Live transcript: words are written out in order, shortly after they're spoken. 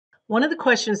One of the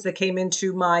questions that came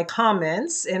into my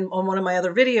comments and on one of my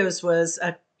other videos was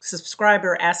a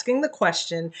subscriber asking the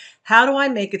question, how do I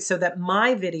make it so that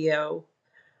my video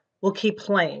will keep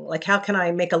playing? Like, how can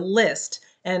I make a list?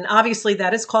 And obviously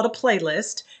that is called a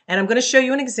playlist. And I'm going to show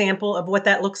you an example of what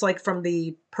that looks like from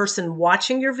the person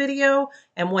watching your video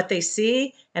and what they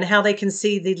see and how they can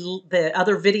see the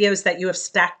other videos that you have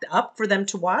stacked up for them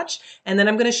to watch. And then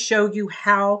I'm going to show you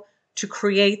how to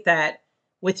create that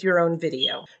with your own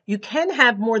video. You can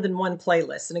have more than one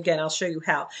playlist. And again, I'll show you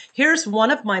how. Here's one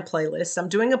of my playlists. I'm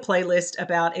doing a playlist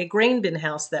about a grain bin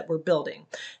house that we're building.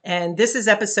 And this is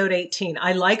episode 18.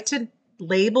 I like to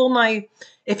label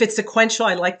if it's sequential,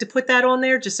 I like to put that on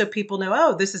there just so people know,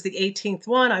 oh, this is the 18th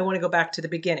one. I want to go back to the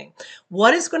beginning.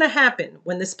 What is going to happen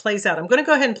when this plays out? I'm going to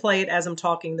go ahead and play it as I'm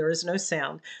talking. There is no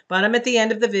sound, but I'm at the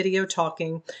end of the video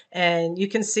talking, and you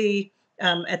can see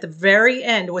at the very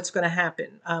end what's going to happen.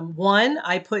 One,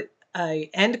 I put an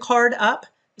end card up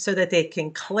so that they can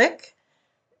click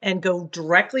and go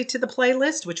directly to the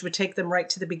playlist, which would take them right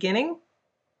to the beginning.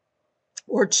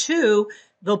 Or two,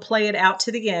 they'll play it out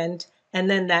to the end, and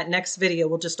then that next video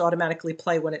will just automatically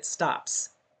play when it stops.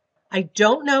 I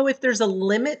don't know if there's a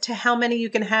limit to how many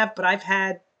you can have, but I've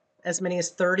had as many as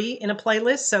 30 in a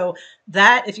playlist. So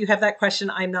that, if you have that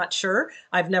question, I'm not sure.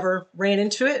 I've never ran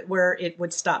into it where it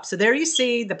would stop. So there you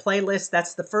see the playlist.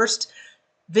 That's the first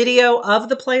video of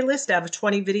the playlist out of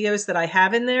 20 videos that I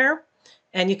have in there.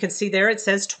 And you can see there it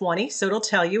says 20, so it'll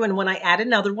tell you. And when I add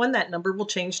another one, that number will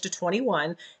change to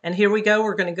 21. And here we go.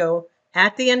 We're going to go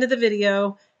at the end of the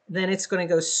video. Then it's going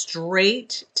to go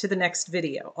straight to the next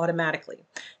video automatically.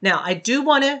 Now, I do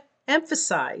want to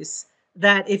emphasize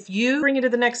that if you bring it to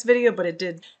the next video, but it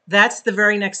did, that's the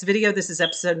very next video. This is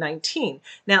episode 19.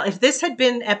 Now, if this had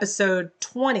been episode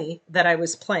 20 that I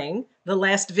was playing, the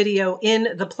last video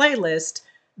in the playlist,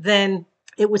 then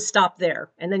it would stop there.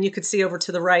 And then you could see over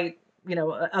to the right,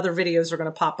 other videos are going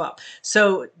to pop up.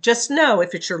 So just know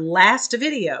if it's your last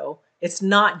video, it's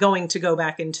not going to go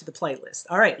back into the playlist.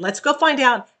 All right, let's go find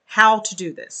out how to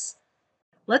do this.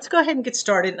 Let's go ahead and get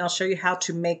started, and I'll show you how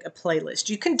to make a playlist.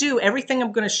 You can do everything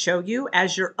I'm going to show you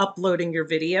as you're uploading your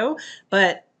video,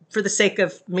 but for the sake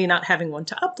of me not having one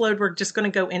to upload, we're just going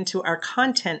to go into our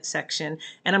content section,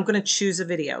 and I'm going to choose a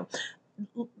video.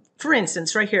 For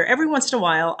instance, right here, every once in a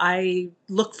while, I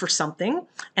look for something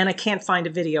and I can't find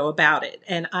a video about it.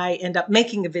 And I end up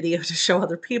making a video to show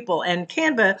other people. And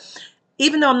Canva,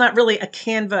 even though I'm not really a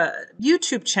Canva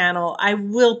YouTube channel, I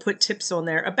will put tips on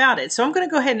there about it. So I'm going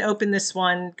to go ahead and open this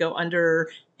one, go under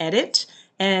Edit.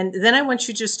 And then I want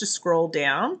you just to scroll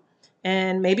down.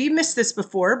 And maybe you missed this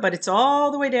before, but it's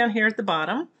all the way down here at the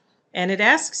bottom. And it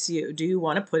asks you, do you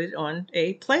want to put it on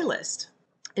a playlist?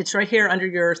 It's right here under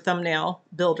your thumbnail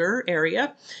builder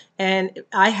area, and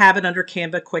I have it under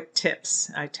Canva Quick Tips.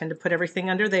 I tend to put everything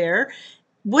under there.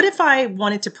 What if I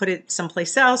wanted to put it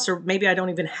someplace else, or maybe I don't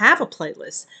even have a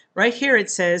playlist? Right here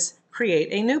it says create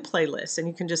a new playlist, and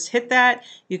you can just hit that.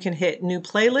 You can hit new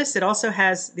playlist. It also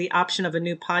has the option of a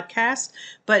new podcast,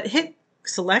 but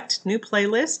select new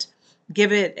playlist,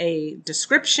 give it a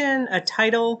description, a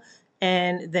title,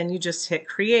 and then you just hit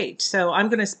create. So I'm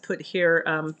going to put here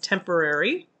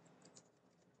temporary,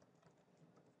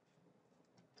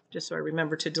 just so I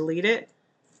remember to delete it.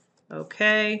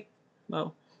 Okay.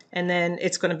 Well, and then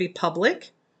it's going to be public,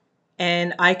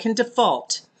 and I can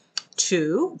default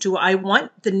to, do I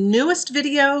want the newest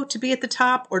video to be at the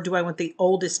top, or do I want the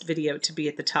oldest video to be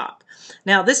at the top?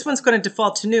 Now this one's going to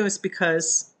default to newest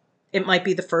because it might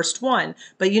be the first one,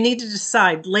 but you need to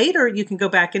decide. Later, you can go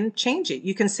back and change it.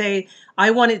 You can say,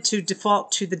 I want it to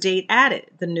default to the date added,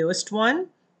 the newest one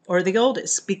or the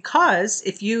oldest, because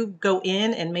if you go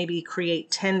in and maybe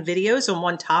create 10 videos on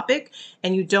one topic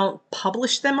and you don't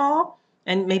publish them all,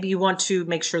 and maybe you want to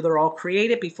make sure they're all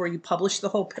created before you publish the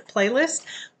whole playlist,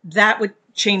 that would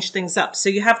change things up. So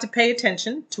you have to pay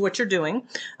attention to what you're doing,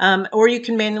 or you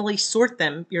can manually sort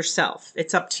them yourself.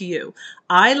 It's up to you.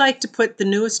 I like to put the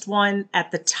newest one at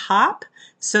the top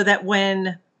so that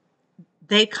when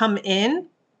they come in,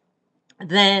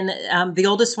 then the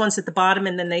oldest one's at the bottom,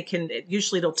 and then they can,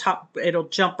 usually it'll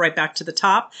jump right back to the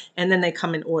top, and then they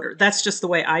come in order. That's just the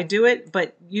way I do it,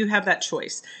 but you have that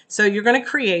choice. So you're going to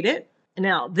create it.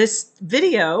 Now this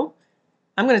video,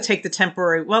 I'm going to take the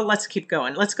temporary, well, let's keep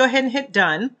going. Let's go ahead and hit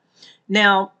done.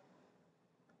 Now,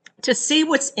 to see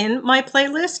what's in my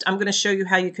playlist, I'm going to show you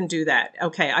how you can do that.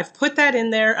 Okay, I've put that in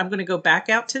there. I'm going to go back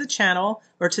out to the channel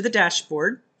or to the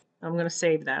dashboard. I'm going to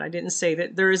save that. I didn't save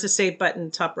it. There is a save button in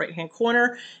the top right-hand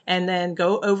corner, and then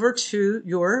go over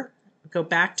to go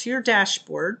back to your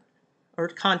dashboard or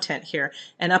content here.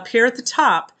 And up here at the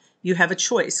top, you have a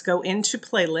choice. Go into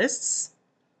playlists.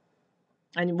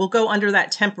 And we'll go under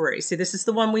that temporary. See, this is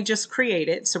the one we just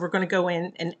created. So we're going to go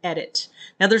in and edit.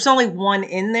 Now there's only one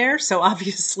in there, so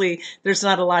obviously there's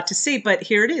not a lot to see, but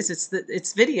here it is.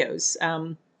 It's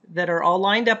videos that are all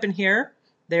lined up in here.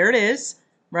 There it is,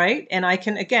 right? And I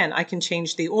can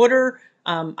change the order.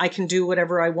 I can do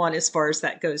whatever I want as far as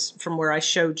that goes from where I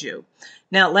showed you.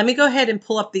 Now let me go ahead and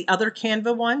pull up the other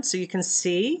Canva one so you can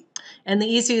see. And the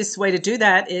easiest way to do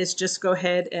that is just go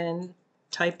ahead and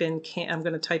type in, I'm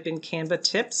going to type in Canva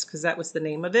tips because that was the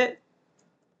name of it.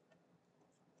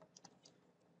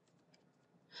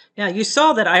 Now you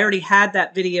saw that I already had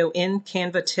that video in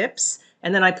Canva tips,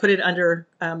 and then I put it under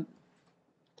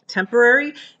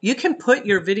temporary. You can put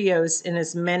your videos in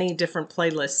as many different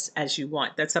playlists as you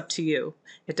want. That's up to you.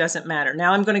 It doesn't matter.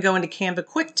 Now I'm going to go into Canva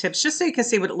quick tips just so you can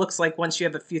see what it looks like once you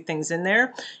have a few things in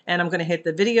there. And I'm going to hit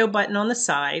the video button on the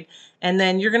side, and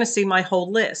then you're going to see my whole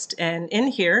list. And in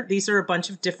here, these are a bunch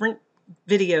of different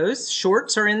videos.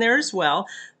 Shorts are in there as well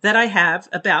that I have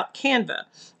about Canva.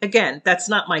 Again, that's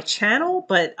not my channel,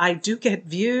 but I do get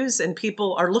views and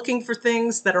people are looking for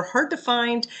things that are hard to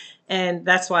find, and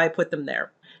that's why I put them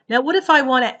there. Now, what if I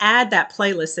want to add that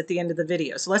playlist at the end of the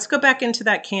video? So let's go back into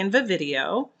that Canva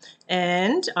video,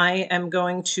 and I am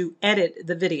going to edit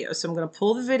the video. So I'm going to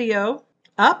pull the video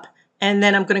up, and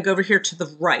then I'm going to go over here to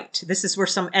the right. This is where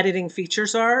some editing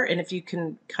features are, and if you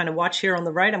can kind of watch here on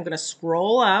the right, I'm going to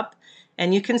scroll up,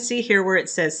 and you can see here where it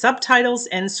says subtitles,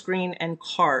 end screen, and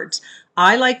cards.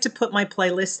 I like to put my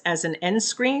playlist as an end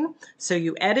screen, so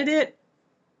you edit it.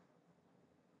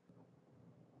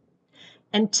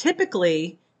 And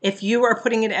typically, if you are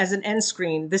putting it as an end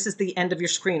screen, this is the end of your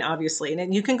screen, obviously, and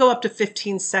then you can go up to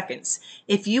 15 seconds.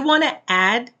 If you want to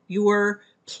add your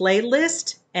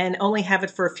playlist and only have it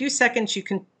for a few seconds, you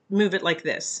can move it like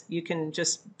this. You can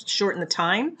just shorten the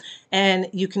time, and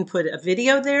you can put a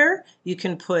video there. You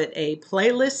can put a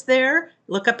playlist there.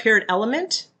 Look up here at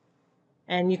Element,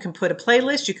 and you can put a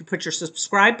playlist. You can put your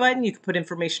subscribe button. You can put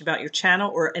information about your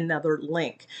channel or another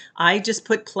link. I just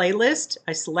put playlist.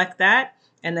 I select that,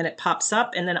 and then it pops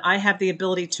up, and then I have the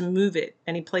ability to move it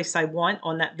any place I want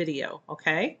on that video,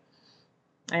 okay?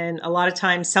 And a lot of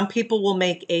times, some people will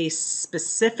make a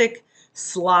specific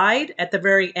slide at the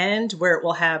very end where it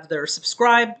will have their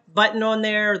subscribe button on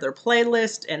there, their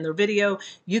playlist, and their video.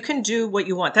 You can do what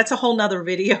you want. That's a whole nother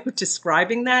video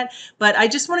describing that, but I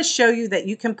just want to show you that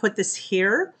you can put this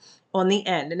here on the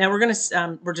end. And now we're just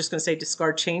going to say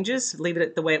discard changes, leave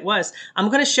it the way it was. I'm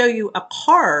going to show you a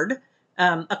card.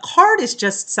 A card is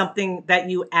just something that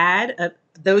you add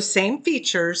those same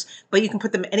features, but you can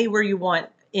put them anywhere you want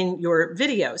in your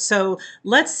video. So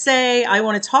let's say I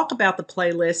want to talk about the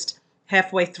playlist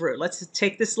halfway through. Let's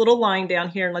take this little line down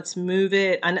here and let's move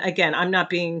it. And again, I'm not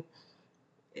being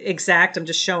exact, I'm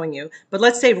just showing you. But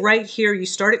let's say right here you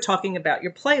started talking about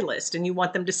your playlist and you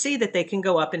want them to see that they can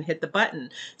go up and hit the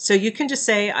button. So you can just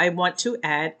say, I want to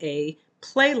add a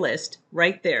playlist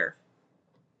right there.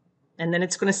 And then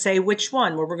it's going to say which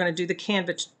one, where we're going to do the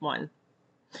Canva one.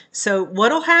 So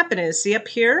what'll happen is, see up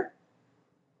here,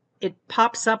 it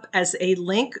pops up as a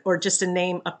link or just a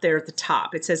name up there at the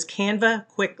top. It says Canva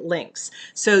Quick Links.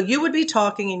 So you would be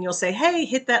talking and you'll say, hey,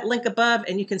 hit that link above,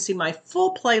 and you can see my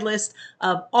full playlist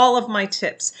of all of my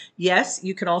tips. Yes,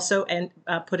 you can also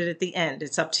put it at the end.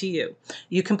 It's up to you.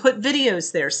 You can put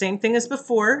videos there. Same thing as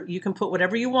before. You can put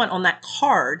whatever you want on that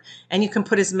card, and you can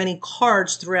put as many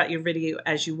cards throughout your video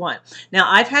as you want. Now,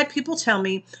 I've had people tell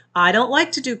me, I don't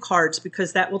like to do cards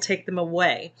because that will take them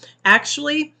away.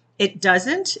 Actually, it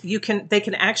doesn't. They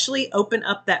can actually open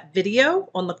up that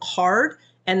video on the card,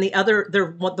 and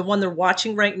the one they're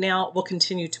watching right now will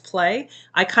continue to play.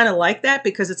 I kind of like that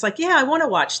because it's like, yeah, I want to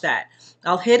watch that.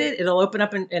 I'll hit it. It'll open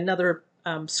up another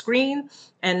screen,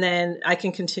 and then I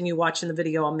can continue watching the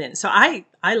video I'm in. So I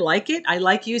like it. I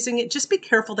like using it. Just be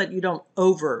careful that you don't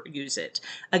overuse it.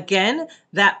 Again,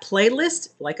 that playlist,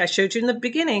 like I showed you in the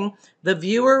beginning, the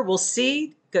viewer will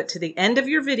go to the end of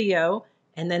your video,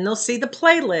 and then they'll see the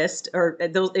playlist, or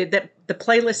the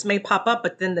playlist may pop up,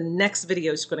 but then the next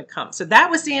video is going to come. So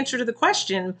that was the answer to the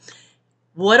question.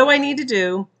 What do I need to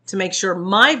do to make sure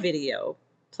my video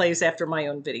plays after my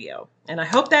own video? And I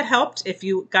hope that helped. If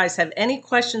you guys have any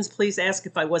questions, please ask.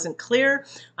 If I wasn't clear,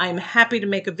 I'm happy to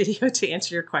make a video to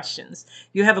answer your questions.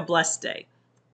 You have a blessed day.